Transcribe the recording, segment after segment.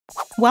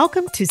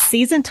Welcome to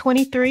Season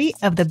 23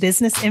 of the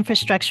Business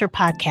Infrastructure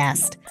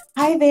Podcast.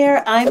 Hi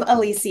there, I'm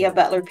Alicia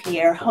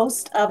Butler-Pierre,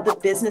 host of the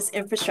Business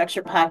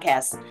Infrastructure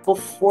Podcast.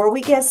 Before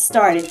we get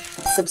started,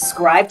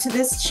 subscribe to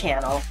this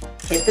channel,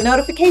 hit the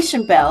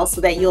notification bell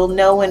so that you'll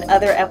know when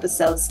other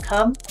episodes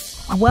come.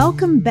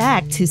 Welcome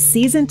back to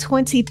Season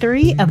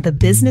 23 of the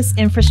Business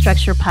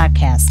Infrastructure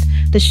Podcast,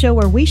 the show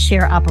where we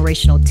share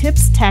operational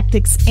tips,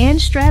 tactics,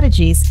 and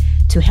strategies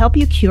to help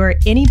you cure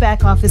any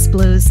back office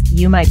blues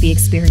you might be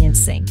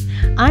experiencing.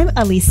 I'm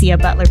Alicia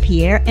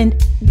Butler-Pierre,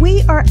 and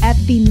we are at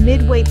the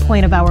midway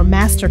point of our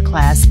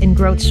masterclass in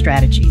growth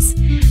strategies.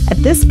 At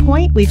this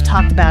point, we've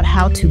talked about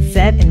how to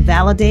vet and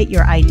validate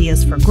your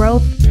ideas for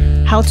growth,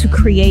 how to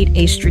create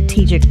a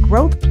strategic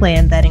growth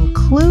plan that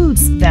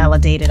includes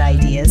validated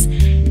ideas,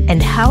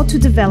 and how to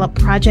develop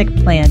project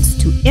plans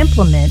to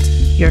implement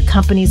your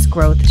company's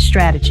growth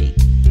strategy.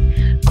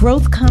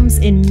 Growth comes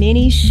in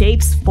many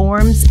shapes,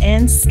 forms,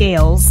 and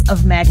scales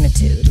of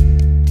magnitude.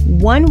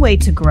 One way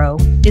to grow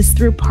is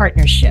through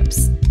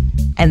partnerships,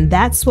 and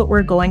that's what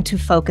we're going to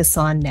focus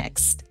on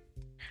next.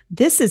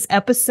 This is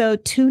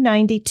episode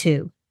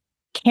 292.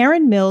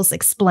 Karen Mills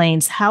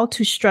explains how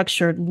to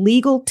structure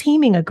legal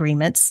teaming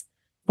agreements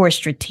for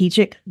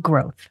strategic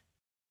growth.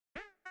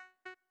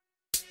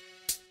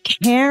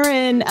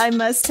 Karen, I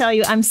must tell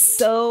you, I'm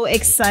so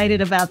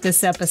excited about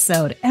this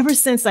episode. Ever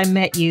since I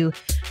met you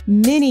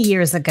many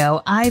years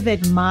ago, I've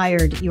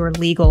admired your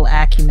legal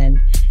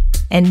acumen.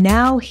 And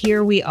now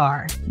here we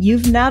are.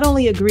 You've not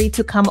only agreed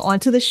to come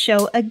onto the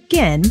show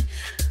again,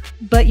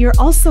 but you're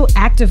also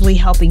actively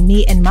helping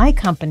me and my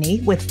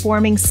company with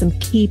forming some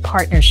key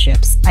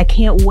partnerships. I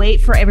can't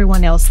wait for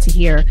everyone else to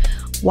hear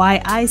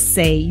why I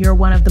say you're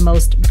one of the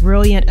most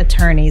brilliant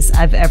attorneys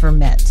I've ever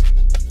met.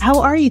 How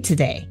are you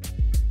today?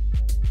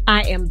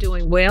 I am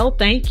doing well,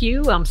 thank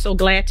you. I'm so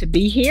glad to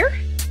be here.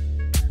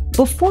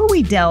 Before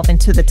we delve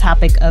into the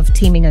topic of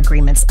teaming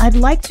agreements, I'd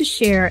like to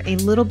share a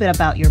little bit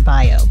about your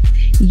bio.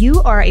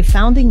 You are a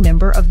founding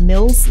member of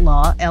Mills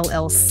Law,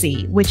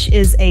 LLC, which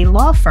is a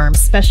law firm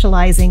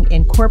specializing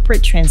in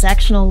corporate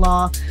transactional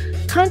law,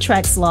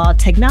 contracts law,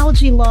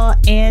 technology law,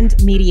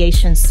 and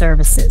mediation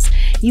services.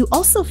 You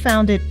also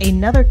founded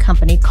another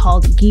company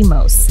called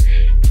Gimos,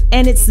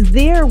 and it's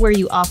there where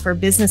you offer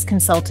business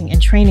consulting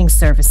and training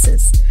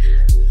services.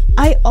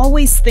 I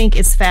always think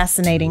it's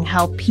fascinating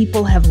how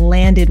people have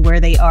landed where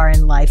they are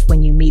in life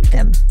when you meet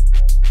them.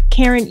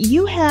 Karen,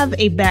 you have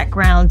a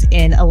background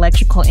in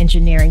electrical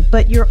engineering,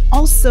 but you're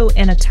also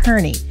an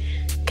attorney.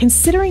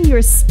 Considering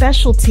your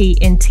specialty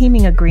in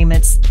teaming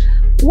agreements,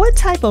 what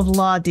type of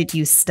law did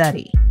you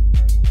study?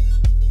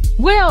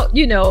 Well,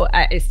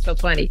 it's so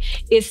funny.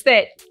 It's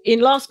that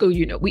in law school,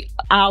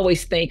 I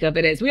always think of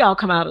it as we all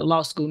come out of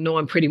law school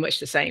knowing pretty much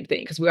the same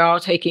thing because we're all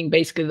taking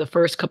basically the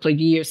first couple of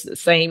years the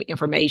same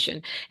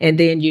information. And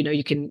then, you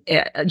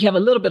have a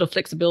little bit of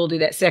flexibility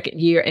that second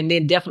year and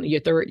then definitely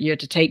your third year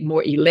to take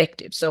more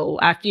electives. So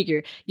I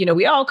figure,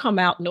 we all come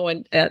out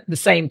knowing the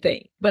same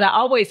thing. But I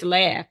always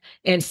laugh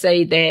and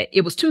say that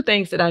it was two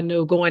things that I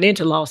knew going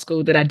into law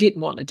school that I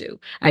didn't want to do.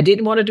 I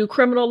didn't want to do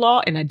criminal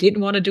law and I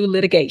didn't want to do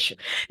litigation.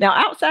 Now,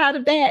 outside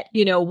of that,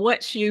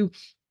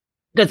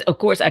 because of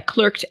course I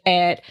clerked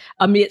at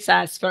a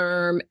mid-sized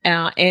firm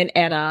and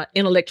at an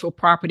intellectual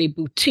property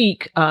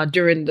boutique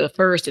during the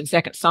first and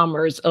second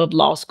summers of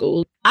law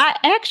school. I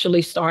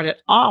actually started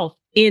off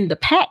in the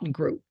patent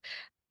group,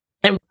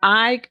 and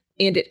I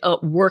ended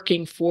up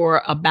working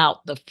for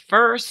about the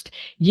first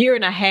year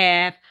and a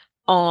half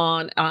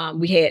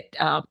we had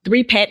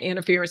 3 patent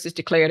interferences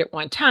declared at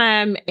one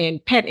time,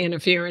 and patent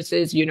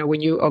interferences,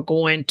 when you are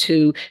going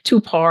to two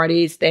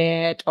parties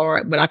that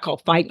are what I call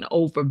fighting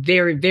over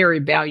very, very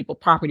valuable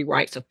property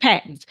rights of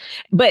patents,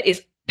 but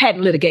it's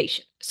patent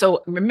litigation.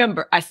 So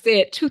remember, I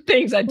said 2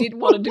 things I didn't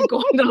want to do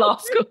going to law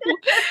school.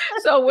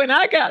 So when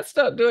I got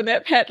stuck doing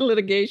that patent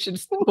litigation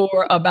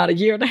for about a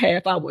year and a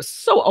half, I was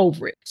so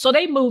over it. So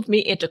they moved me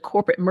into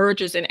corporate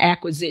mergers and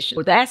acquisitions.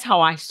 Well, that's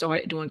how I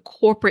started doing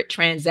corporate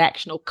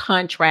transactional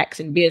contracts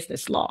and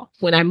business law.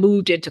 When I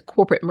moved into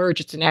corporate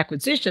mergers and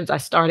acquisitions, I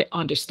started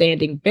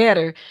understanding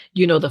better,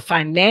 the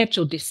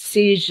financial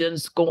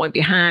decisions going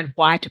behind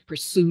why to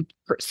pursue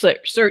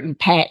certain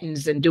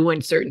patents and doing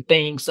certain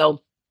things.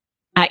 So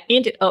I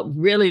ended up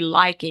really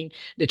liking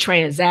the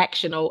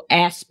transactional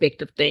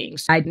aspect of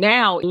things. I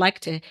now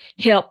like to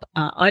help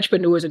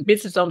entrepreneurs and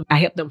business owners. I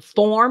help them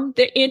form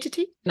their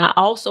entity, and I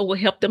also will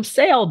help them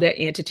sell their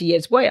entity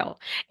as well.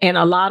 And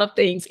a lot of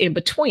things in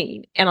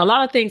between. And a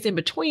lot of things in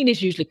between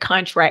is usually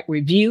contract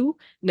review,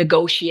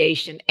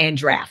 negotiation, and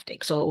drafting.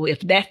 So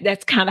if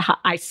that's kind of how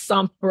I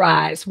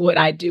summarize what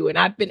I do. And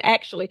I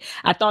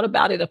thought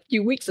about it a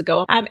few weeks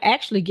ago. I'm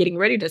actually getting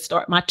ready to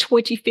start my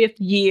 25th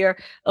year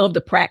of the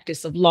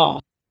practice of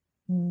law.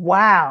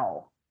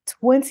 Wow.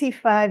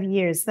 25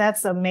 years.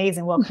 That's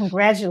amazing. Well,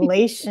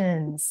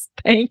 congratulations.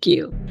 Thank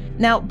you.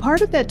 Now,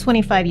 part of that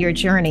 25-year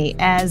journey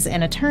as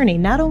an attorney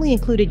not only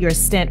included your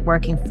stint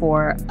working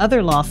for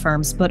other law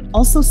firms, but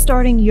also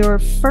starting your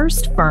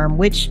first firm,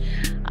 which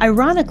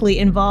ironically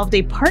involved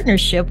a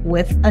partnership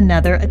with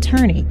another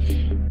attorney.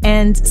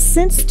 And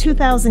since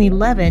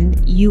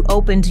 2011, you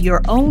opened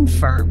your own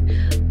firm.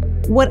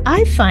 What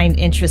I find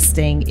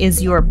interesting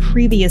is your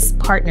previous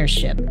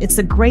partnership. It's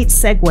a great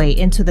segue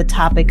into the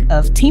topic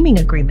of teaming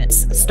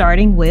agreements,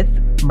 starting with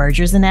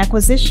mergers and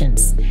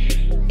acquisitions.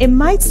 It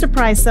might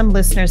surprise some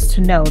listeners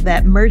to know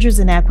that mergers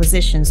and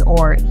acquisitions,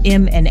 or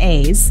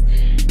M&As,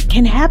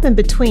 can happen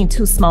between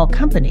two small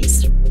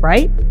companies,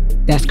 right?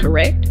 That's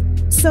correct.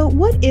 So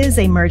what is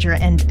a merger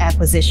and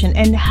acquisition,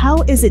 and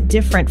how is it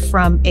different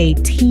from a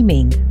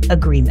teaming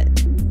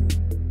agreement?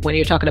 When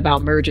you're talking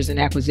about mergers and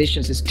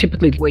acquisitions, it's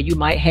typically where you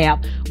might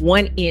have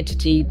one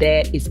entity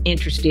that is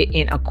interested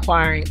in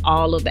acquiring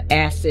all of the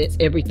assets,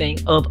 everything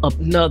of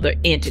another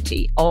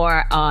entity,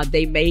 or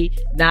they may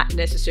not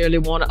necessarily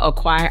want to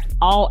acquire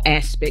all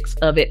aspects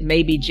of it,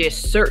 maybe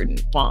just certain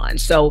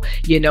funds. So,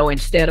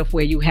 instead of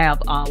where you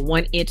have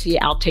one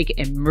entity, I'll take it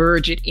and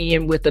merge it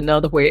in with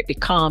another where it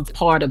becomes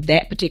part of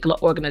that particular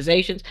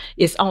organization.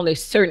 It's only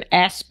certain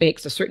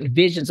aspects or certain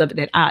visions of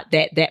it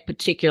that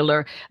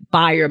particular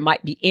buyer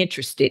might be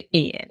interested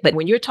in. But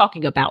when you're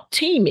talking about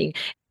teaming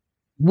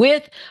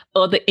with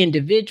other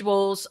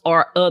individuals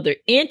or other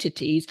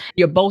entities,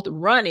 you're both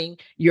running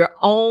your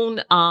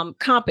own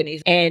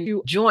companies, and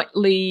you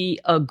jointly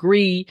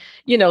agree,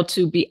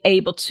 to be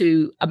able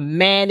to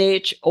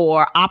manage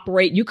or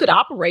operate. You could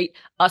operate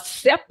a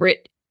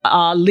separate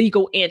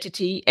legal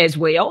entity as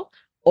well.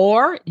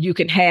 Or you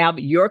can have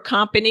your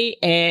company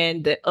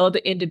and the other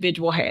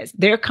individual has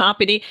their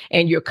company,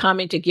 and you're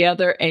coming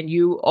together and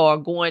you are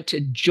going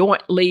to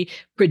jointly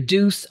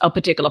produce a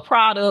particular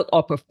product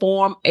or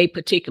perform a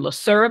particular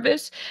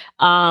service.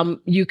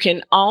 You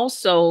can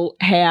also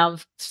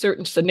have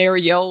certain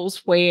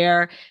scenarios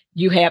where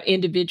you have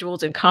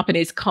individuals and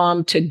companies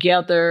come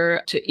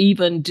together to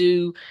even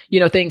do,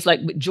 things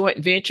like joint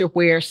venture,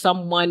 where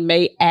someone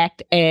may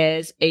act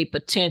as a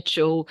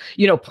potential,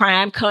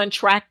 prime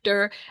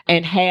contractor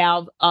and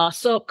have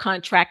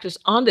subcontractors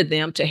under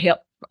them to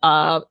help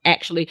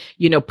actually,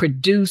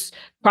 produce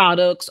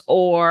products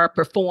or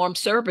perform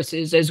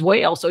services as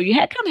well. So you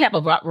kind of have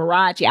a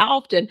variety. I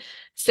often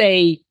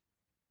say,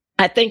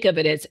 I think of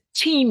it as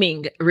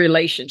teaming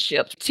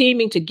relationships,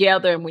 teaming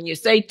together. And when you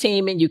say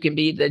teaming, you can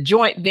be the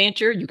joint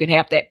venture. You can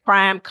have that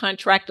prime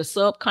contractor,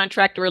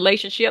 subcontractor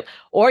relationship,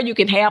 or you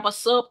can have a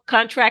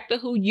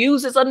subcontractor who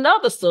uses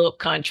another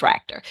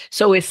subcontractor.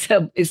 So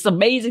it's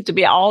amazing to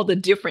be all the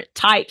different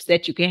types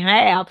that you can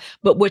have.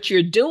 But what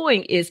you're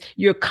doing is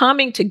you're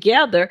coming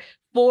together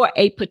for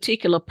a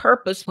particular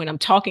purpose. When I'm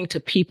talking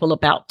to people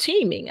about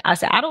teaming, I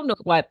say, I don't know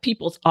why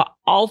people are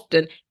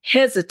often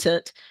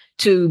hesitant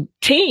to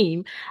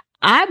team.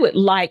 I would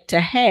like to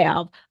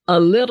have a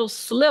little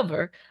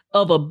sliver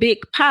of a big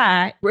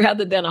pie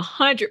rather than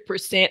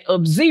 100%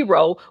 of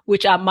zero,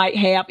 which I might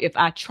have if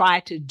I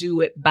try to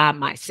do it by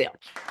myself.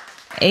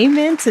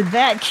 Amen to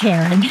that,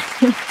 Karen.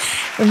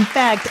 In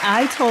fact,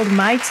 I told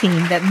my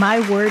team that my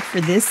word for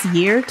this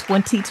year,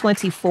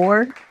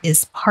 2024,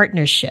 is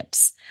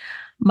partnerships.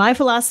 My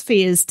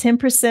philosophy is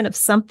 10% of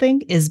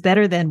something is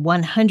better than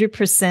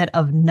 100%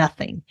 of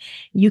nothing.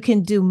 You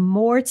can do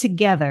more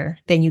together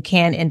than you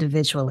can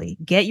individually.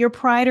 Get your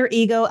pride or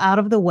ego out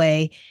of the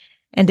way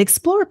and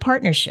explore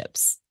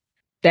partnerships.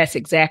 That's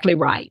exactly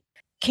right.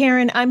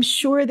 Karen, I'm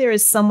sure there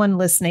is someone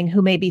listening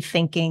who may be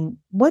thinking,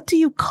 what do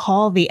you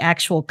call the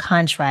actual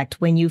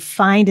contract when you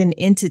find an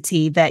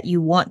entity that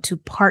you want to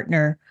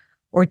partner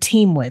or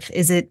team with?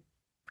 Is it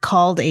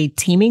called a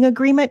teaming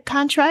agreement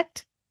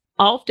contract?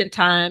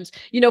 Oftentimes,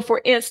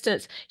 for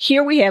instance,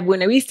 here we have,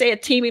 when we say a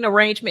teaming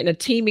arrangement and a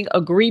teaming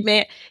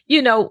agreement,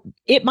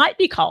 it might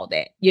be called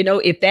that,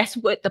 if that's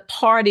what the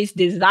parties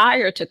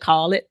desire to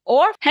call it,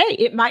 or hey,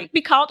 it might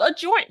be called a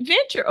joint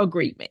venture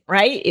agreement,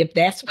 right? If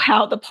that's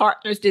how the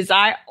partners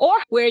desire, or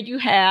where you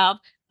have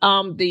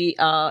the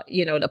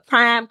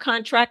prime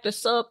contractor,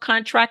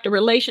 subcontractor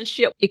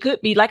relationship. It could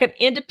be like an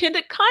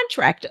independent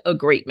contractor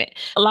agreement.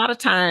 A lot of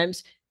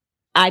times,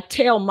 I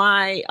tell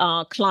my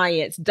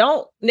clients,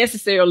 don't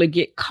necessarily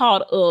get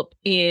caught up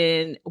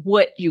in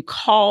what you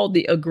call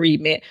the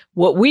agreement.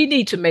 What we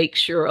need to make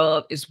sure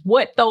of is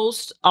what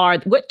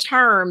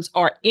terms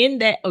are in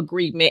that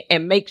agreement,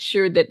 and make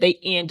sure that they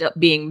end up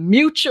being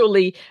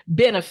mutually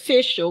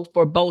beneficial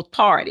for both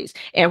parties.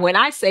 And when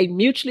I say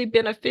mutually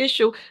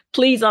beneficial,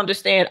 please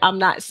understand, I'm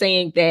not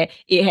saying that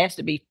it has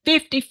to be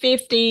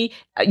 50-50,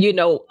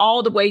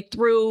 all the way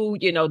through,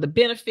 the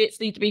benefits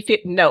need to be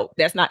 50. No,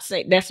 that's not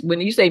saying. That's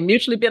when you say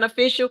mutually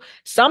beneficial.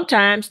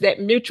 Sometimes that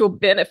mutual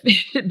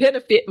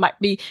benefit might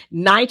be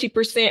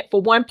 90%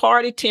 for one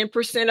party,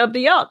 10% of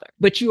the other,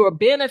 but you are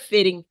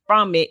benefiting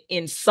from it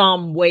in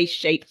some way,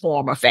 shape,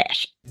 form, or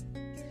fashion.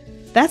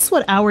 That's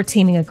what our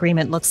teaming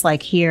agreement looks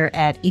like here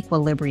at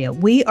Equilibria.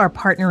 We are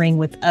partnering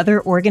with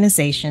other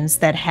organizations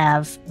that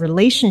have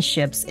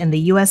relationships in the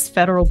U.S.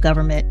 federal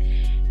government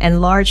and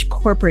large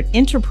corporate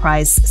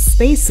enterprise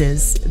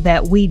spaces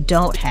that we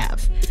don't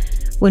have.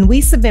 When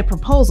we submit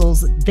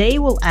proposals, they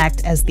will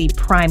act as the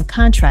prime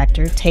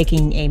contractor,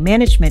 taking a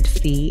management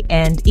fee,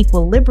 and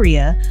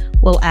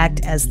Equilibria will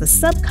act as the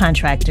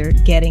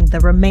subcontractor, getting the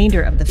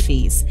remainder of the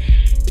fees.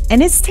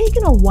 And it's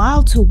taken a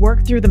while to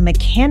work through the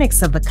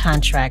mechanics of the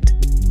contract.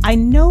 I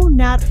know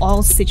not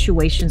all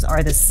situations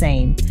are the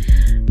same,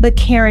 but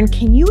Karen,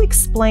 can you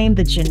explain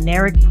the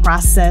generic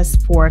process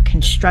for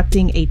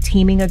constructing a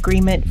teaming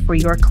agreement for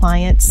your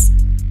clients?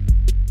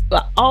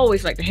 I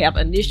always like to have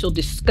initial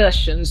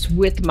discussions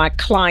with my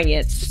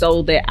clients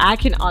so that I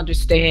can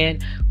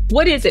understand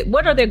what is it?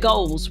 What are their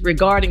goals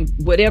regarding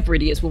whatever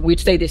it is when we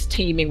say this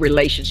teaming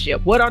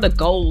relationship? What are the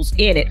goals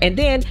in it? And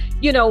then,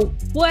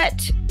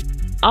 what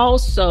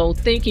also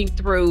thinking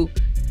through,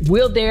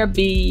 will there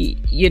be,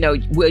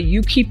 will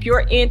you keep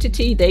your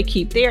entity? They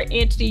keep their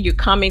entity. You're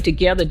coming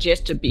together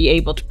just to be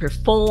able to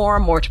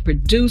perform or to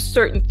produce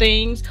certain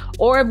things?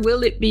 Or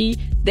will it be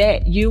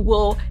that you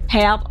will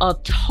have a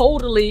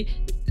totally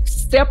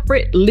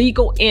separate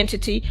legal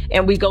entity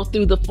and we go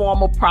through the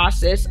formal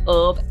process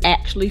of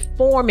actually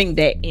forming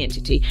that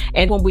entity?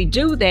 And when we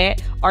do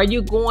that, are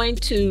you going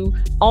to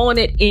own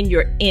it in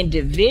your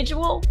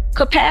individual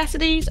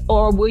capacities,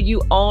 or will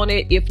you own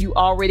it if you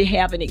already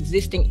have an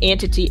existing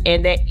entity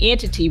and that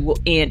entity will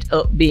end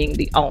up being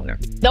the owner?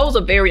 Those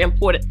are very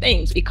important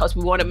things because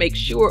we want to make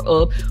sure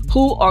of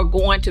who are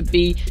going to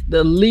be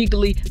the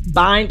legally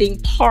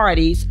binding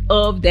parties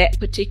of that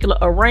particular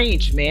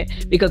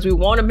arrangement, because we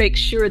want to make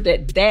sure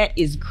that that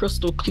is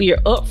crystal clear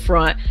up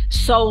front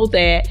so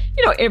that,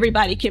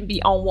 everybody can be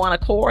on one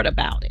accord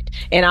about it.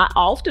 And I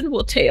often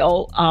will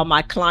tell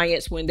my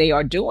clients when they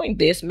are doing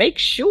this, make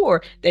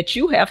sure that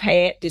you have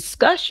had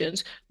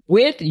discussions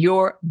with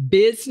your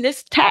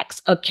business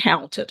tax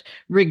accountant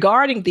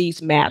regarding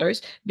these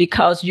matters,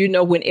 because,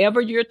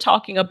 whenever you're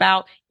talking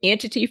about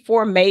entity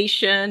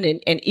formation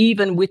and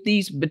even with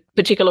these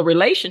particular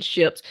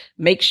relationships,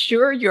 make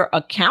sure your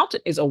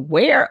accountant is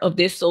aware of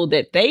this so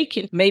that they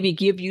can maybe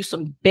give you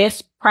some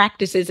best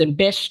practices and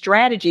best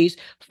strategies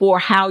for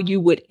how you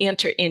would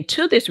enter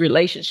into this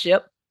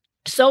relationship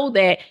so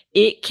that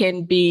it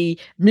can be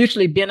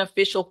mutually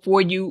beneficial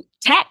for you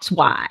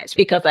tax-wise.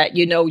 Because,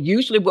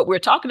 usually what we're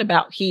talking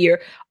about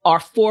here are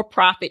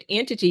for-profit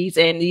entities,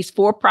 and these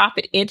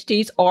for-profit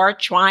entities are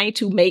trying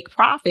to make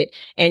profit.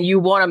 And you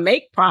want to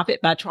make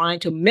profit by trying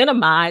to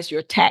minimize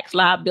your tax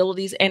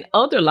liabilities and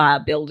other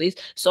liabilities.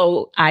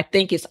 So I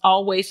think it's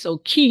always so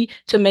key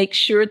to make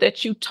sure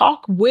that you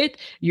talk with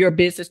your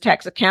business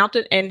tax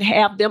accountant and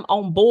have them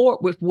on board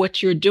with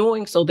what you're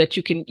doing so that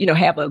you can,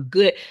 have a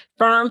good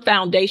firm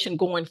foundation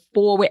going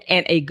forward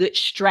and a good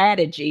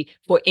strategy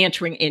for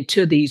entering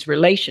into these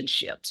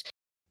relationships.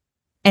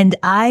 And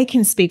I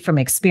can speak from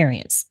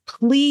experience.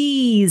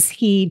 Please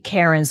heed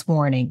Karen's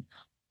warning.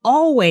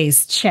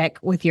 Always check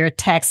with your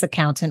tax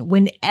accountant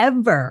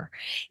whenever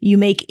you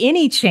make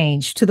any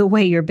change to the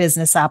way your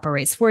business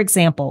operates. For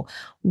example,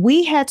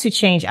 we had to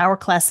change our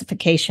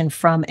classification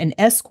from an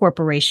S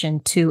corporation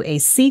to a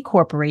C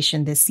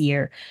corporation this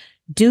year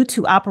due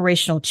to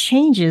operational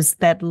changes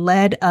that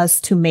led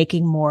us to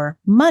making more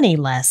money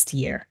last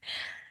year.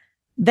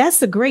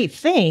 That's a great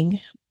thing,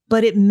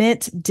 but it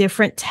meant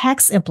different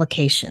tax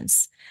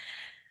implications.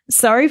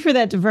 Sorry for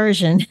that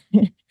diversion.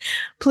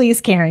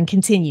 Please, Karen,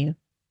 continue.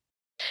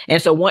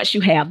 And so once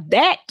you have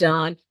that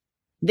done,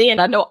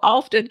 then I know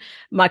often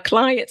my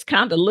clients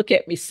kind of look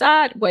at me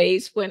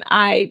sideways when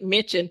I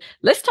mention,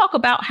 let's talk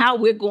about how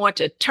we're going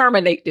to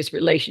terminate this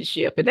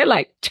relationship. And they're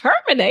like,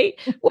 terminate?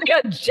 We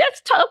are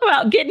just talking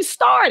about getting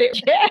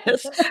started.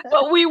 Yes.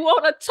 But we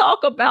want to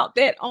talk about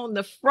that on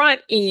the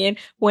front end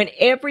when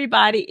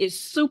everybody is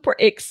super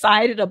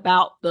excited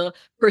about the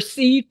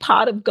perceived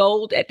pot of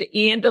gold at the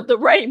end of the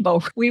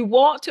rainbow. We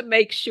want to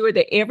make sure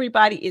that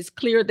everybody is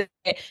clear that,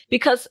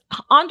 because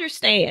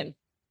understand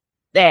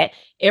that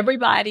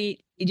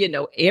everybody,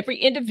 every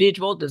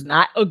individual does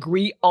not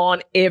agree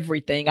on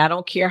everything. I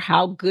don't care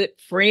how good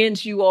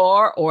friends you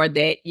are or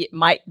that it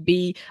might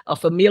be a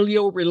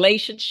familial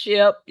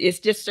relationship. It's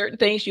just certain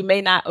things you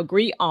may not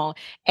agree on.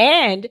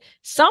 And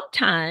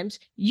sometimes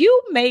you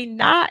may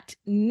not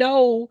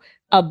know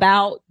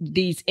about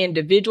these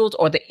individuals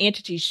or the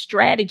entity's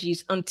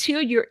strategies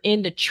until you're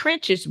in the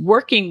trenches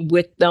working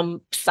with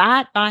them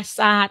side by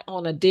side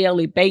on a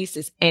daily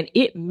basis. And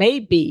it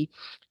may be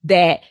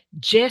that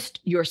just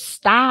your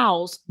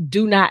styles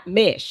do not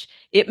mesh.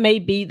 It may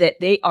be that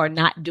they are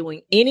not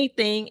doing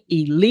anything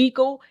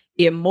illegal,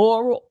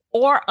 immoral,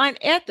 or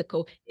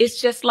unethical. It's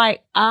just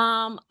like,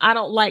 I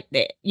don't like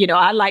that.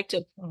 I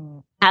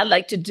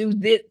like to do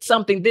this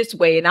something this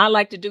way, and I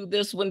like to do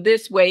this one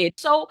this way.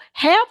 So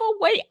have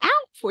a way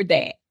out for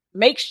that.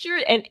 Make sure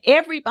and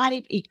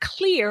everybody be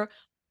clear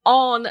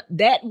on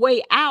that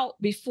way out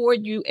before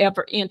you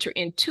ever enter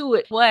into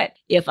it. What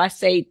if I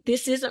say,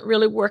 this isn't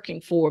really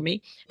working for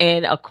me?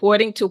 And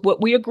according to what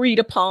we agreed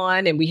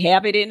upon, and we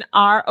have it in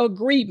our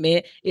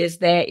agreement, is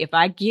that if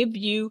I give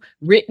you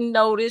written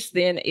notice,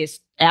 then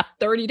it's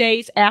 30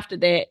 days after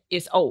that,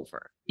 it's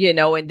over.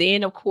 And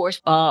then of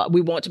course,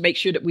 we want to make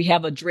sure that we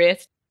have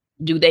addressed,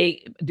 do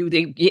they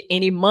get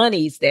any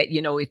monies that,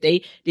 if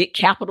they did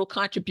capital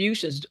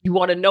contributions, you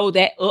want to know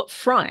that up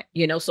front,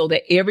 so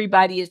that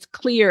everybody is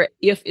clear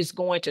if it's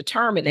going to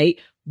terminate,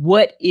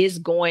 what is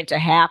going to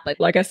happen.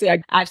 Like I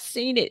said, I've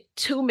seen it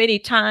too many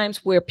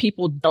times where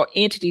people or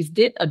entities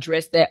didn't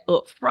address that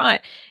up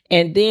front.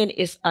 And then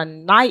it's a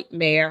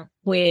nightmare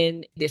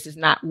when this is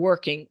not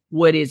working.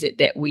 What is it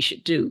that we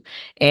should do?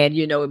 And,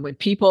 when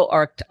people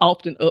are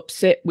often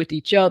upset with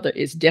each other,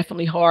 it's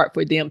definitely hard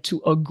for them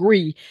to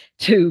agree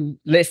to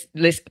let's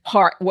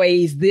part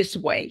ways this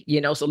way,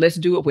 so let's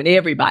do it when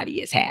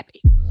everybody is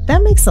happy.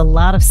 That makes a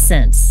lot of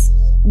sense.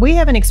 We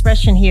have an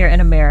expression here in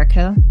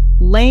America,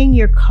 laying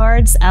your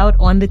cards out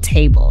on the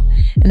table.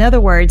 In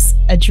other words,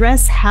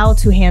 address how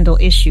to handle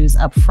issues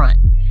up front.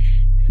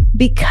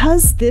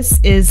 Because this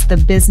is the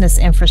Business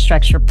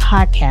Infrastructure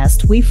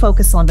Podcast, we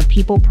focus on the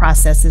people,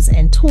 processes,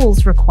 and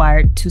tools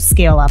required to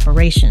scale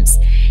operations.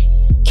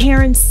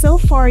 Karen, so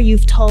far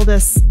you've told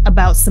us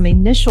about some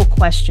initial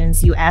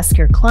questions you ask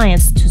your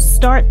clients to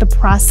start the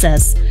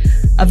process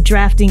of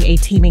drafting a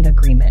teaming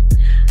agreement.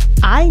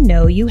 I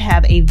know you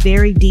have a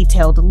very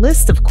detailed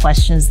list of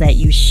questions that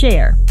you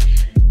share.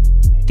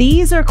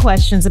 These are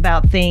questions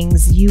about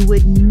things you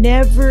would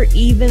never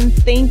even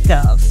think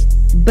of,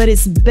 but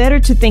it's better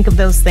to think of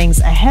those things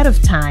ahead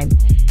of time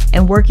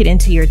and work it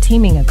into your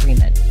teaming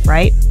agreement,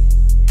 right?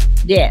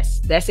 Yes,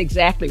 that's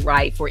exactly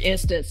right. For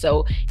instance,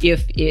 so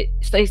if it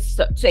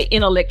say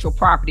intellectual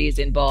property is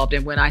involved,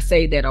 and when I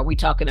say that, are we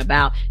talking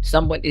about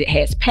someone that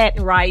has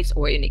patent rights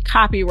or any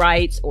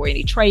copyrights or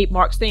any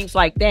trademarks, things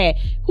like that?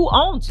 Who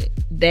owns it?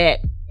 That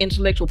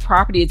intellectual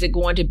property, is it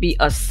going to be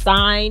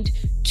assigned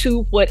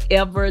to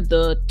whatever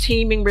the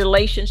teaming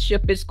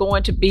relationship is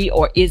going to be,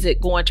 or is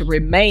it going to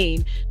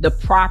remain the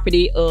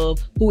property of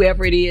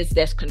whoever it is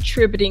that's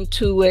contributing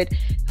to it?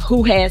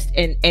 Who has,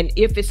 and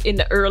if it's in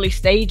the early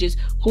stages,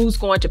 who's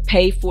going to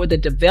pay for the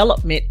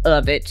development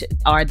of it?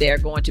 Are there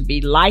going to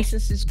be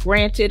licenses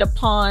granted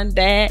upon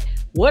that?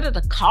 What are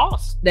the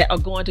costs that are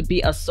going to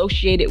be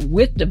associated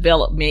with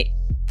development?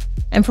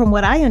 And from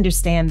what I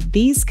understand,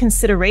 these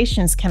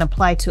considerations can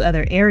apply to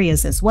other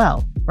areas as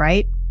well,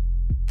 right?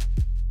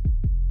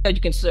 You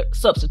can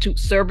substitute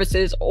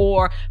services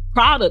or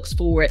products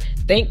for it.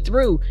 Think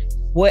through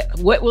what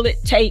will it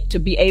take to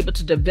be able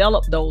to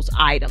develop those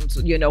items?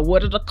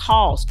 What are the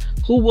costs?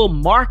 Who will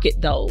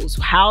market those?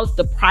 How's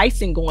the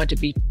pricing going to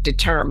be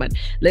determined?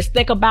 Let's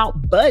think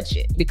about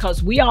budget,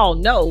 because we all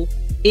know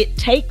it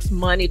takes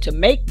money to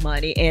make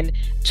money. And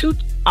too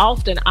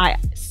often I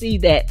see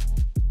that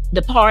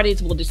the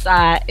parties will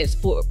decide as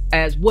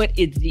what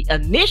is the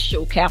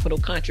initial capital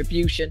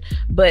contribution.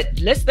 But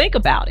let's think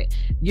about it.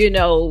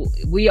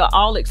 We are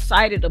all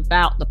excited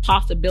about the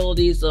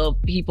possibilities of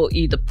people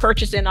either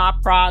purchasing our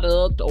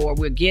product or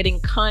we're getting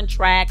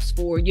contracts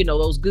for,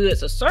 those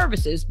goods or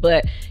services,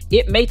 but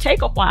it may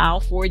take a while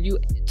for you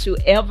to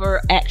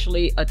ever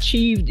actually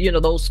achieve,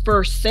 those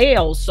first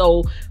sales.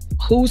 So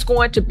who's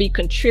going to be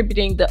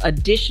contributing the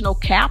additional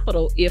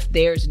capital if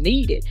there's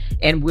needed?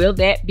 And will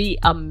that be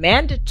a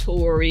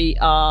mandatory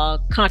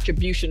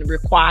contribution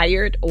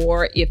required?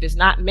 Or if it's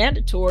not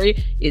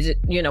mandatory, is it,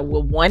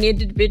 will one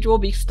individual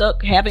be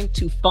stuck having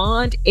to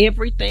fund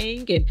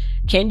everything? And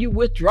can you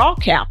withdraw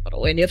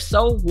capital? And if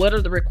so, what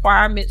are the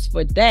requirements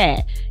for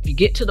that? You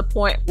get to the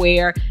point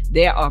where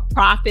there are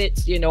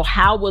profits,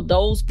 how will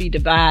those be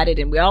divided?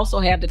 And we also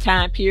have the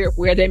time period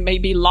where there may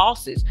be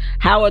losses.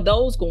 How are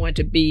those going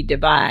to be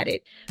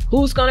divided?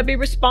 Who's going to be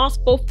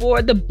responsible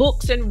for the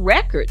books and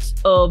records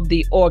of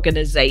the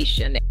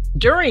organization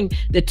during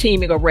the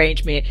teaming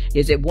arrangement?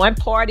 Is it one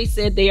party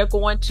said they are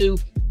going to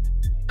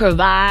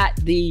provide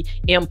the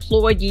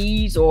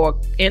employees or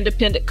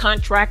independent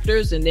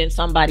contractors, and then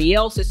somebody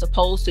else is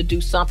supposed to do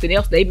something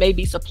else? They may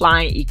be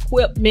supplying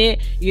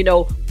equipment.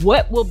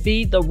 What will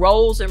be the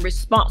roles and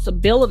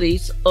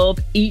responsibilities of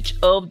each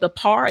of the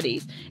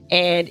parties?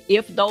 And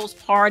if those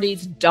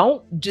parties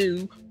don't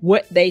do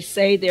what they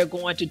say they're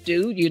going to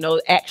do,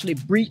 actually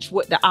breach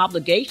what the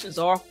obligations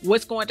are,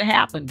 what's going to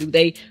happen? Do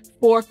they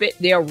forfeit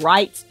their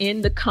rights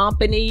in the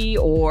company,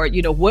 or,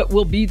 what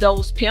will be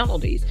those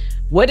penalties?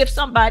 What if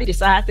somebody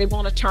decides they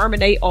want to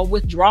terminate or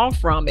withdraw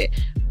from it?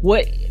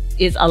 What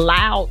is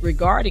allowed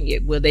regarding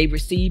it? Will they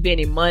receive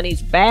any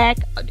monies back?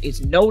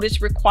 Is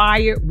notice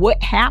required?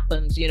 What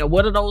happens?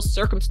 What are those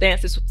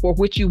circumstances for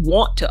which you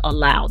want to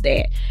allow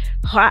that?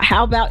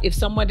 How about if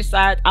someone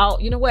decides, I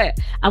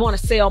want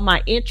to sell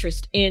my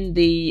interest in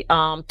the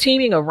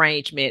teaming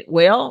arrangement?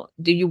 Well,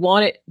 do you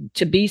want it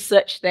to be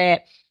such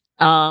that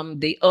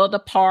the other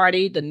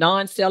party, the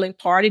non-selling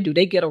party, do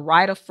they get a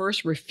right of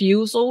first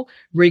refusal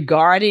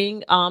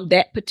regarding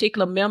that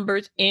particular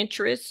member's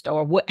interest?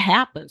 Or what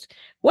happens?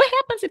 What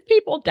happens if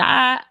people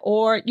die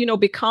or,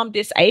 become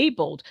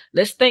disabled?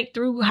 Let's think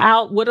through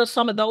what are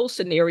some of those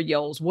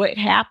scenarios? What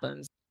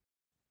happens?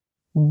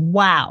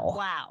 Wow.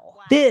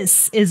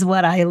 This is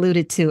what I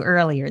alluded to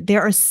earlier.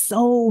 There are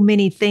so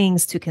many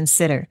things to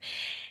consider.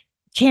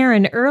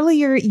 Karen,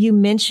 earlier you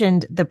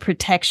mentioned the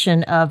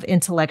protection of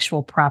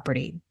intellectual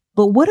property.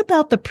 But what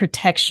about the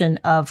protection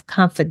of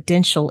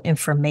confidential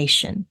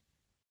information?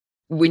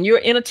 when you're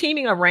in a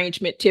teaming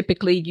arrangement,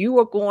 typically you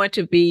are going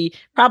to be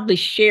probably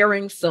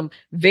sharing some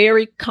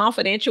very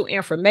confidential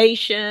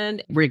information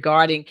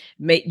regarding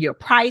your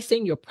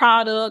pricing, your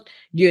product,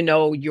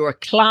 your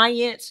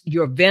clients,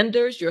 your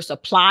vendors, your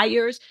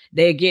suppliers.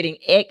 They're getting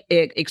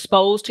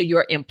exposed to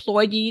your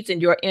employees and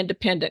your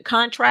independent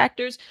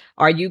contractors.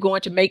 Are you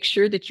going to make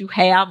sure that you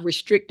have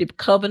restrictive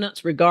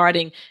covenants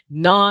regarding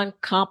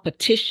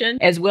non-competition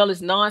as well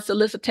as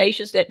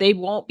non-solicitations, that they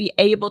won't be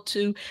able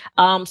to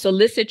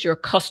solicit your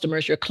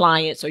customers, your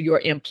clients, or your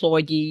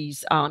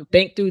employees?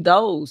 Think through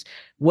those.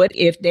 What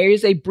if there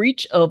is a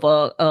breach of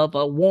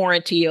a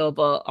warranty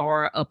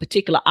or a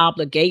particular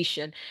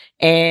obligation,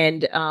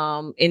 and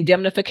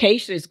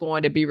indemnification is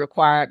going to be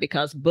required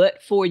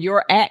but for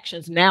your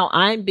actions, now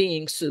I'm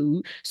being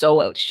sued.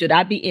 So should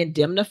I be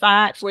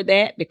indemnified for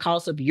that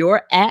because of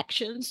your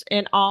actions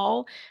and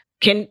all?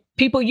 Can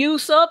people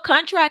use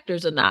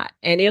subcontractors or not?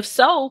 And if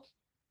so,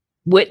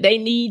 would they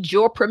need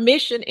your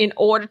permission in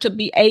order to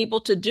be able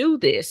to do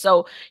this?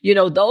 So,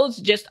 those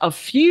just a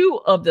few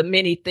of the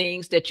many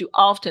things that you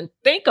often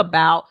think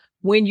about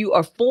when you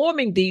are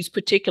forming these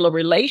particular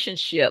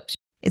relationships.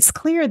 It's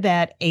clear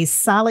that a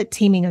solid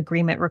teaming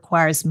agreement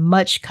requires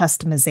much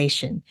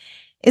customization.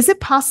 Is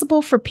it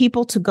possible for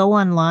people to go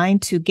online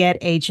to get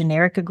a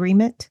generic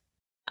agreement?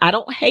 I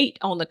don't hate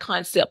on the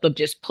concept of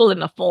just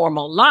pulling a form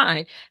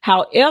online.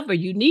 However,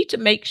 you need to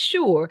make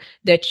sure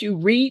that you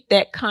read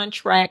that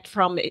contract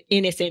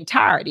in its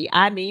entirety.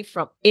 I mean,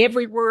 from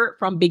every word,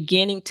 from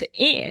beginning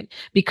to end,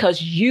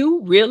 because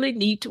you really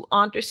need to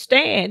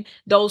understand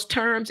those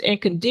terms and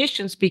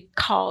conditions,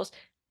 because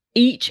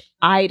each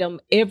item,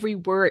 every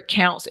word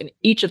counts, and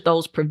each of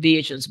those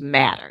provisions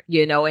matter,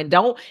 and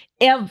don't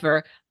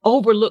ever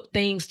overlook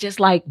things just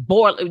like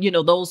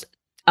those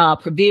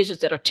provisions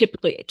that are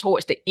typically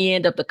towards the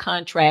end of the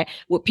contract,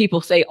 where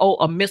people say,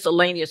 a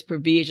miscellaneous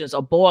provisions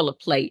or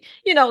boilerplate.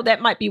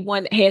 That might be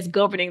one that has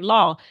governing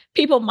law.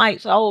 People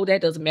might say,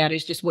 that doesn't matter.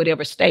 It's just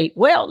whatever state.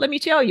 Well, let me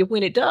tell you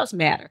when it does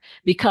matter,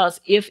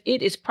 because if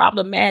it is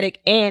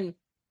problematic and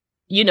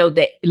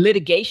that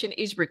litigation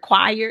is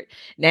required.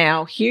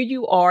 Now, here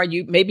you are,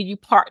 maybe you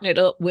partnered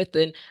up with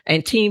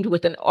and teamed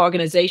with an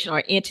organization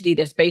or entity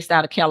that's based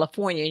out of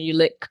California, and you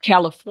let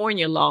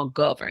California law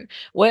govern.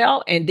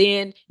 Well, and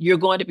then you're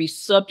going to be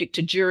subject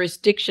to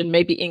jurisdiction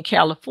maybe in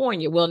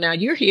California. Well, now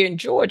you're here in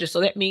Georgia, so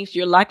that means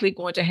you're likely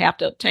going to have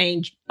to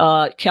obtain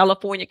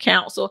California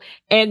counsel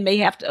and may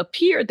have to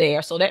appear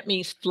there. So that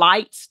means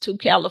flights to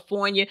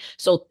California.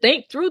 So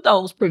think through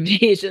those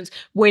provisions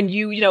when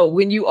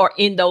you are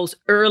in those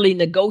early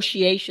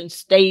negotiation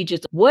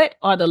stages. What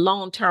are the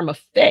long-term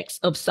effects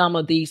of some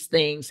of these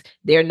things?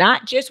 They're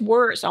not just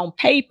words on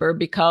paper,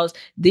 because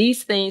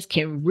these things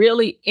can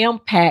really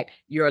impact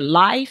your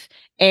life,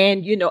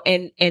 and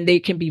they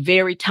can be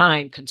very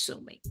time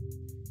consuming.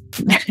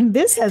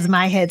 This has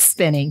my head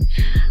spinning.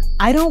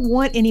 I don't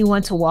want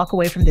anyone to walk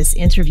away from this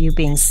interview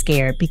being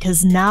scared,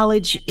 because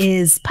knowledge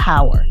is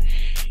power.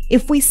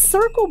 If we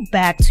circle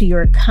back to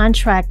your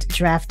contract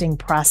drafting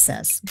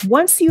process,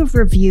 once you've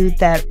reviewed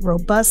that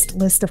robust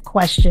list of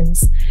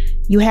questions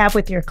you have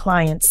with your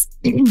clients,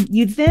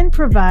 you then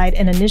provide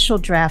an initial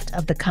draft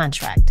of the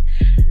contract.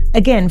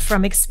 Again,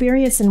 from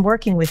experience in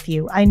working with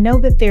you, I know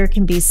that there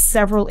can be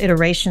several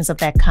iterations of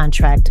that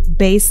contract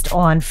based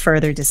on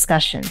further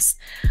discussions.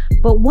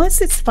 But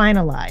once it's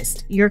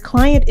finalized, your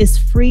client is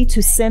free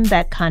to send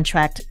that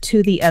contract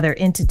to the other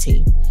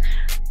entity.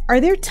 Are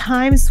there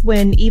times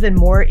when even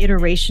more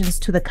iterations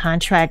to the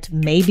contract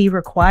may be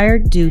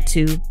required due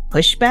to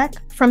pushback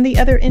from the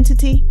other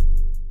entity?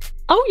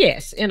 Oh,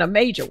 yes, in a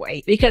major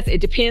way, because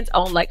it depends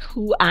on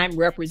who I'm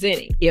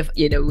representing. If,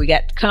 we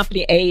got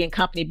company A and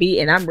company B,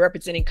 and I'm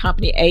representing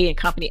company A, and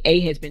company A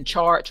has been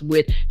charged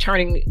with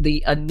turning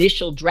the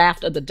initial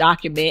draft of the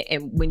document.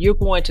 And when you're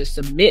going to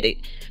submit it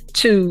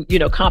to,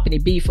 company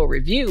B for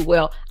review,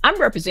 well, I'm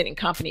representing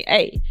company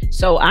A.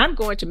 So I'm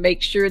going to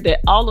make sure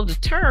that all of the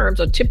terms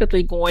are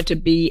typically going to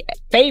be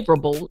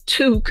favorable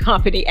to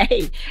company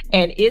A.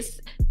 And it's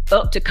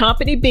up to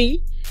company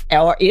B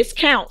or its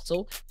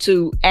counsel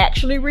to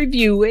actually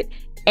review it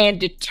and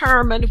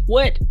determine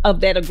what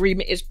of that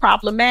agreement is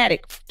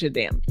problematic to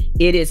them.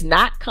 It is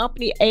not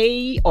company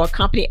A or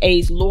company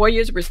A's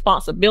lawyer's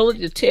responsibility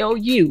to tell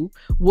you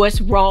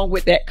what's wrong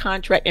with that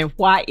contract and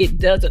why it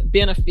doesn't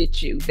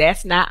benefit you.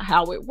 That's not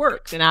how it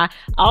works. And I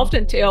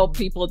often tell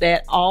people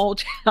that all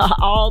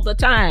the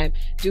time.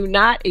 Do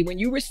not, when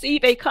you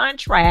receive a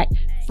contract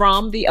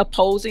from the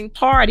opposing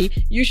party,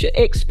 you should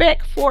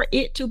expect for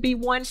it to be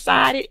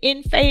one-sided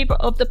in favor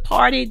of the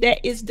party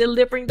that is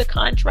delivering the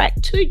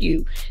contract to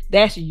you.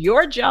 That's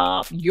your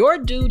job, your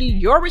duty,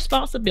 your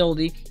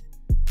responsibility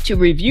to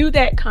review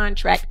that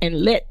contract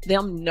and let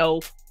them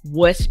know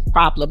what's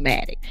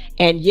problematic.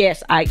 And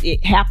yes,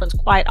 it happens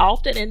quite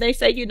often. And they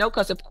say,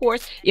 because of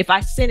course, if I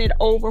send it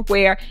over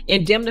where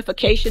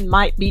indemnification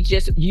might be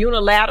just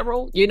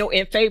unilateral,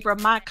 in favor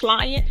of my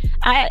client,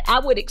 I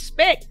would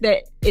expect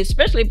that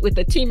especially with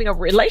the teaming of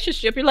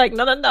relationship, you're like,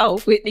 no,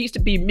 it needs to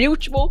be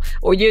mutual,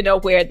 or,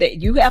 where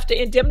that you have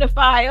to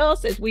indemnify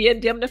us as we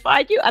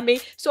indemnify you. I mean,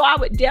 so I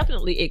would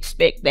definitely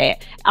expect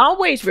that.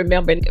 Always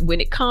remember, when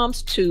it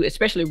comes to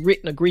especially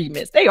written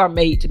agreements, they are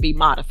made to be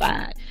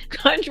modified.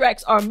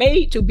 Contracts are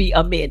made to be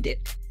amended.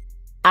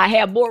 I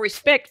have more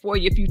respect for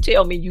you if you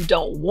tell me you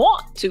don't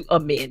want to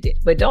amend it,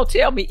 but don't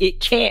tell me it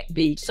can't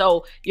be.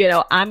 So,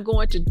 I'm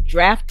going to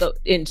draft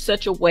in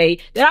such a way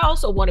that I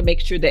also want to make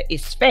sure that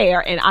it's fair,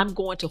 and I'm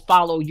going to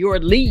follow your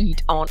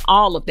lead on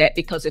all of that,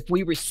 because if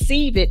we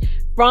receive it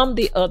from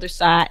the other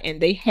side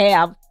and they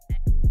have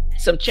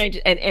some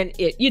changes and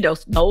it,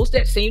 those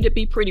that seem to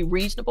be pretty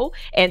reasonable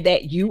and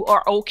that you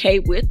are okay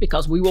with,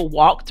 because we will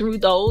walk through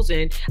those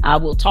and I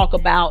will talk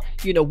about,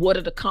 what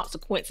are the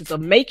consequences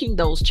of making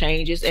those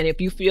changes. And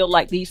if you feel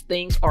like these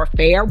things are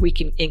fair, we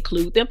can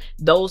include them.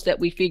 Those that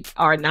we think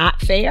are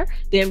not fair,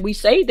 then we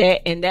say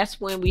that. And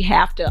that's when we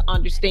have to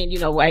understand,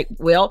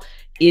 well,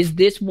 is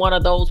this one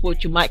of those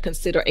what you might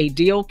consider a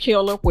deal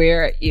killer,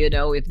 where,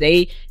 if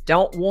they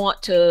don't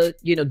want to,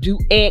 do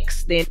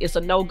X, then it's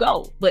a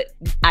no-go. But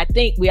I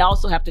think we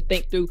also have to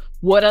think through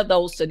what are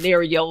those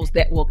scenarios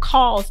that will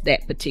cause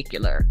that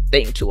particular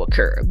thing to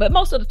occur. But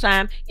most of the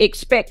time,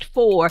 expect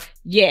for,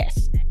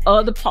 yes,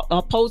 the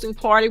opposing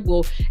party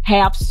will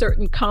have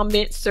certain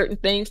comments, certain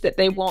things that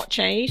they want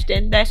changed.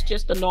 And that's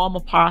just the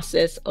normal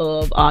process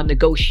of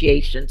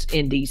negotiations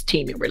in these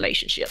teaming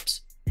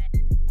relationships.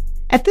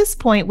 At this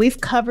point, we've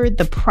covered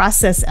the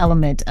process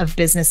element of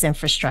business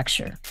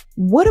infrastructure.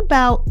 What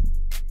about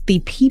the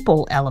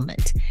people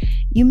element?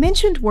 You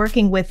mentioned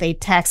working with a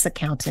tax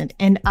accountant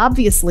and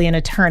obviously an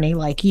attorney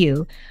like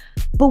you,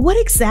 but what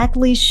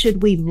exactly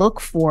should we look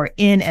for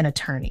in an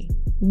attorney?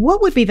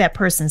 What would be that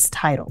person's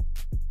title?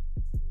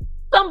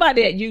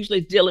 Somebody that usually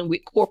is dealing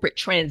with corporate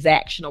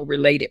transactional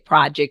related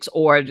projects,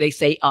 or they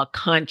say a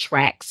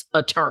contracts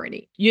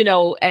attorney,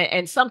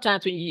 and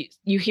sometimes when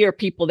you hear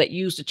people that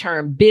use the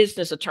term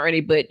business attorney,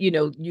 but,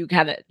 you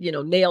kind of,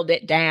 nail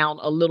that down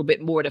a little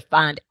bit more to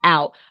find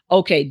out,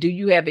 okay, do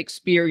you have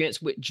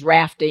experience with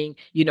drafting,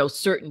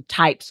 certain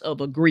types of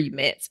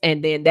agreements?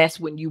 And then that's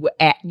when you would,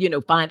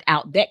 find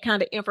out that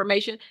kind of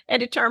information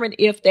and determine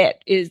if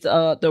that is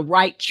the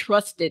right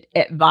trusted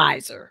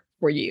advisor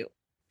for you.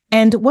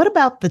 And what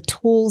about the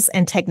tools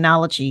and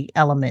technology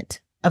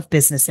element of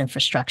business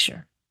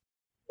infrastructure?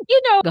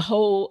 The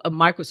whole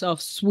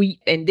Microsoft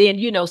suite. And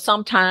then,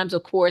 sometimes,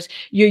 of course,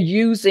 you're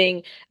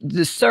using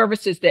the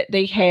services that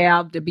they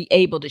have to be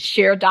able to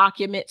share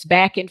documents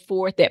back and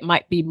forth. That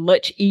might be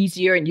much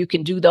easier, and you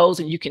can do those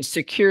and you can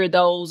secure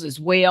those as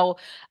well.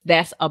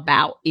 That's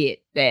about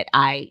it that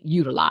I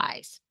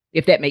utilize,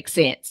 if that makes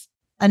sense.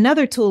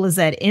 Another tool is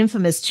that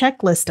infamous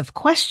checklist of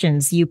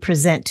questions you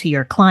present to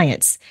your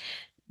clients.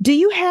 Do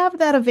you have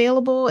that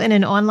available in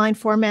an online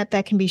format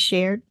that can be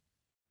shared?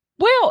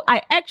 Well,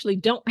 I actually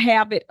don't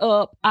have it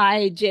up.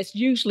 I just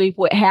usually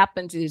what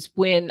happens is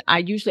when I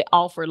usually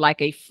offer like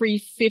a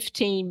free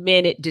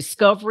 15-minute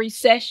discovery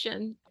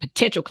session,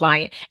 potential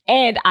client,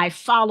 and I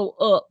follow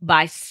up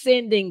by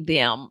sending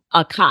them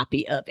a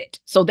copy of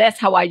it. So that's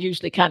how I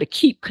usually kind of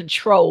keep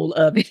control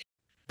of it.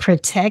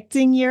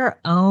 Protecting your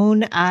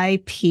own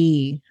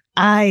IP.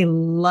 I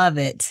love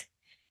it.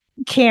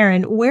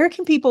 Karen, where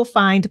can people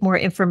find more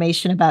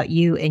information about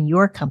you and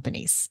your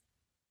companies?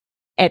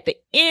 At the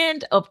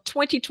end of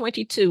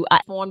 2022,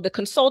 I formed the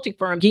consulting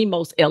firm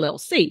Gemos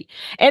LLC.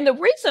 And the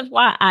reason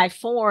why I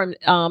formed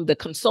the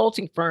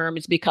consulting firm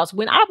is because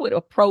when I would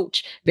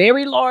approach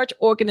very large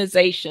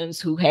organizations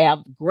who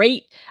have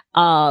great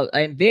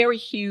and very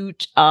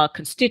huge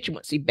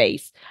constituency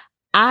base,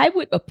 I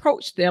would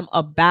approach them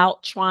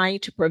about trying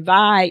to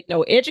provide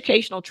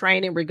educational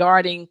training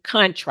regarding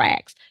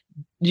contracts,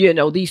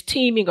 these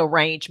teaming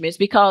arrangements,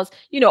 because,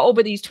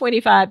 over these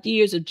 25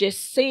 years of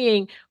just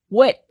seeing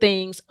what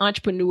things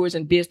entrepreneurs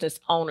and business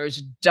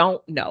owners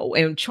don't know,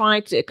 and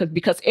trying to,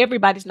 because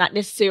everybody's not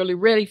necessarily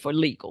ready for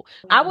legal.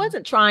 I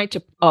wasn't trying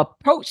to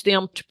approach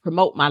them to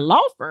promote my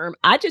law firm.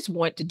 I just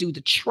want to do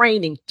the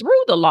training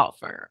through the law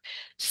firm.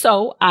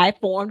 So I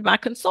formed my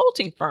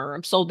consulting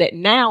firm so that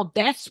now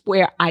that's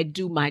where I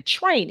do my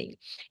training.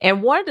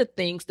 And one of the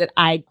things that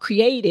I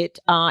created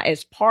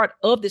as part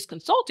of this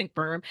consulting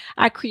firm,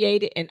 I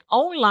created an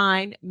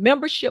online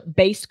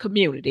membership-based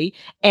community,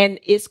 and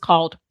it's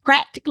called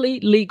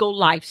Practically Legal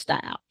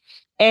Lifestyle.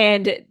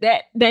 And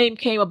that name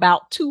came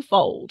about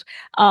twofold.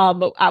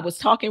 I was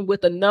talking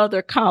with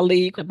another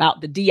colleague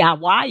about the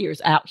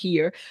DIYers out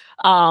here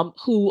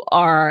who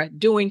are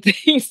doing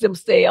things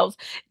themselves,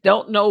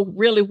 don't know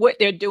really what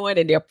they're doing,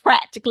 and they're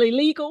practically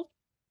legal.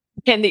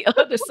 And the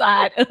other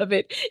side of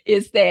it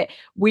is that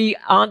we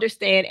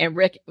understand and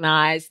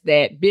recognize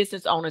that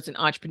business owners and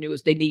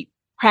entrepreneurs, they need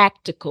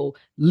practical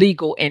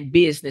legal and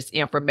business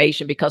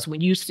information, because when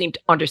you seem to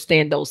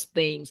understand those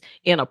things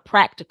in a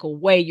practical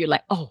way, you're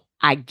like, oh,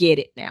 I get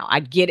it now.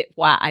 I get it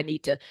why I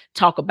need to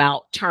talk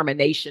about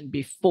termination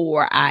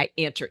before I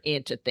enter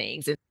into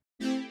things.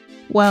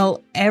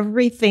 Well,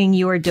 everything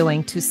you are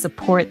doing to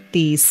support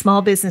the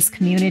small business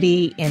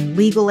community in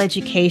legal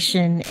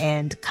education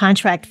and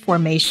contract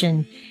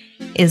formation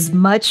is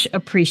much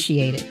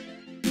appreciated.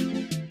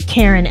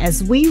 Karen,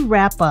 as we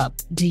wrap up,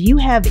 do you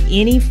have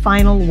any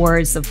final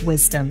words of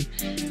wisdom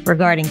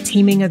regarding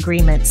teaming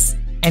agreements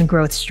and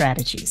growth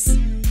strategies?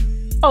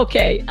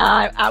 Okay,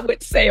 I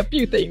would say a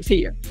few things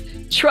here.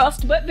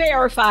 Trust but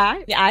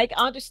verify. I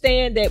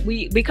understand that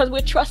because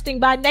we're trusting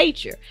by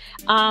nature,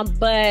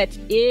 but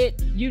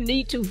you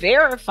need to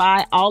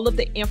verify all of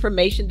the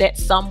information that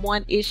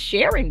someone is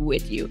sharing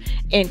with you.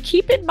 And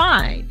keep in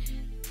mind,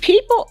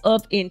 people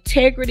of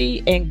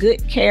integrity and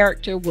good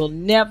character will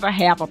never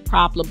have a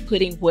problem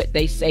putting what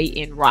they say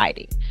in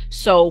writing.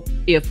 So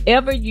if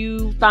ever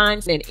you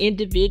find an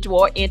individual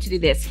or entity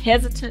that's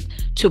hesitant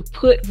to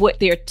put what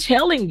they're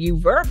telling you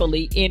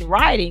verbally in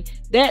writing,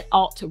 that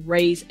ought to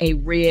raise a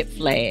red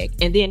flag.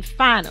 And then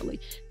finally,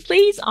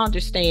 please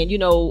understand,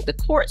 the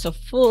courts are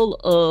full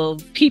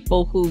of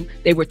people who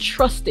they were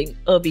trusting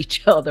of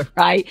each other,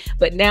 right?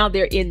 But now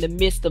they're in the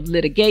midst of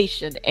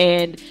litigation.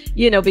 And,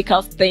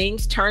 because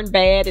things turn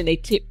bad, and they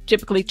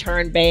typically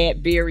turn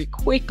bad very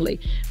quickly.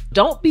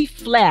 Don't be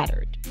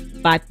flattered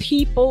by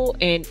people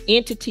and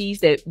entities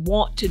that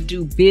want to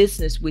do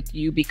business with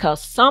you,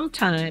 because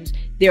sometimes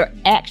they're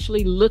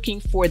actually looking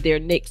for their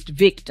next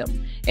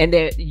victim, and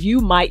that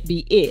you might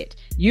be it.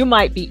 You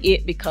might be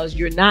it because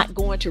you're not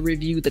going to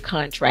review the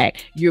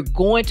contract. You're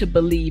going to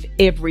believe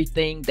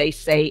everything they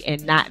say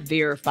and not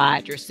verify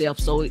it yourself.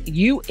 So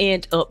you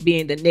end up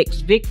being the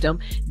next victim.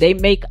 They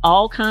make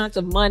all kinds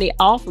of money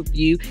off of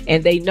you,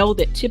 and they know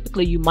that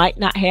typically you might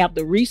not have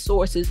the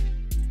resources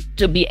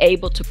to be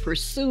able to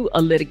pursue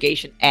a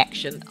litigation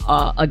action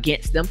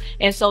against them.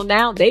 And so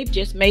now they've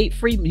just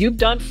you've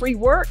done free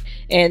work,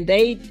 and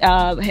they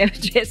have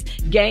just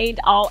gained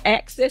all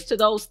access to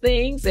those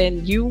things,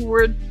 and you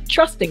were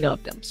trusting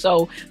of them.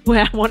 So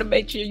I want to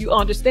make sure you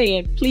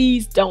understand,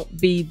 please don't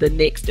be the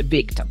next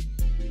victim.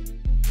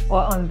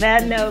 Well, on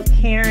that note,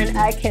 Karen,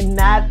 I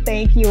cannot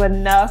thank you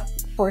enough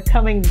for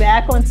coming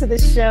back onto the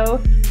show,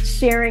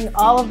 sharing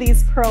all of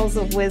these pearls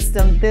of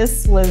wisdom.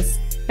 This was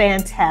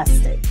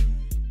fantastic.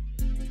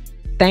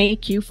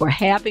 Thank you for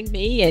having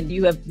me, and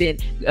you have been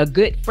a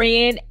good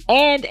friend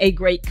and a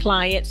great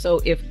client. So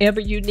if ever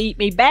you need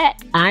me back,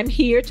 I'm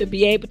here to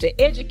be able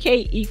to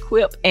educate,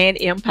 equip, and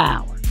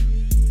empower.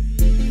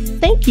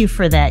 Thank you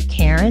for that,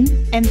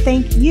 Karen, and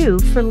thank you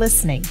for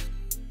listening.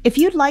 If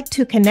you'd like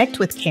to connect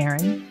with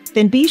Karen,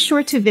 then be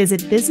sure to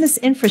visit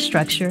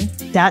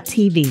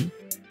businessinfrastructure.tv.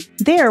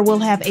 There we'll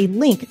have a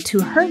link to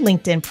her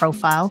LinkedIn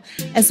profile,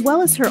 as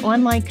well as her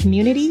online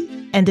community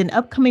and an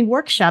upcoming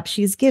workshop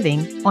she's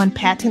giving on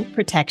patent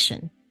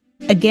protection.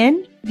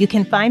 Again, you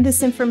can find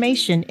this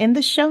information in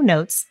the show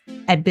notes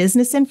at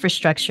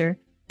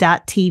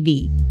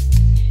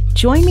businessinfrastructure.tv.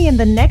 Join me in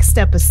the next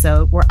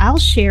episode, where I'll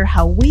share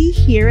how we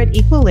here at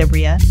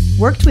Equilibria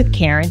worked with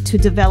Karen to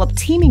develop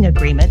teaming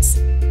agreements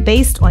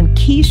based on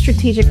key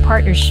strategic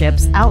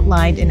partnerships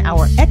outlined in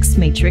our X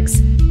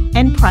Matrix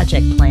and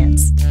project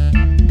plans.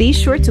 Be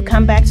sure to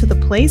come back to the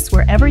place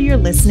wherever you're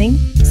listening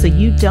so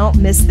you don't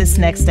miss this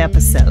next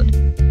episode.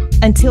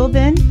 Until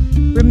then,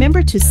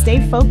 remember to stay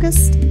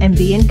focused and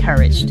be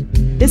encouraged.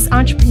 This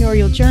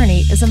entrepreneurial journey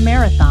is a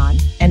marathon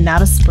and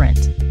not a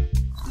sprint.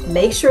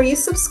 Make sure you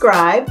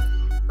subscribe,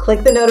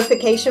 click the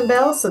notification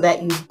bell so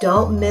that you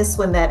don't miss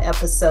when that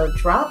episode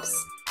drops,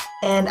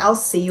 and I'll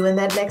see you in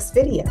that next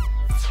video.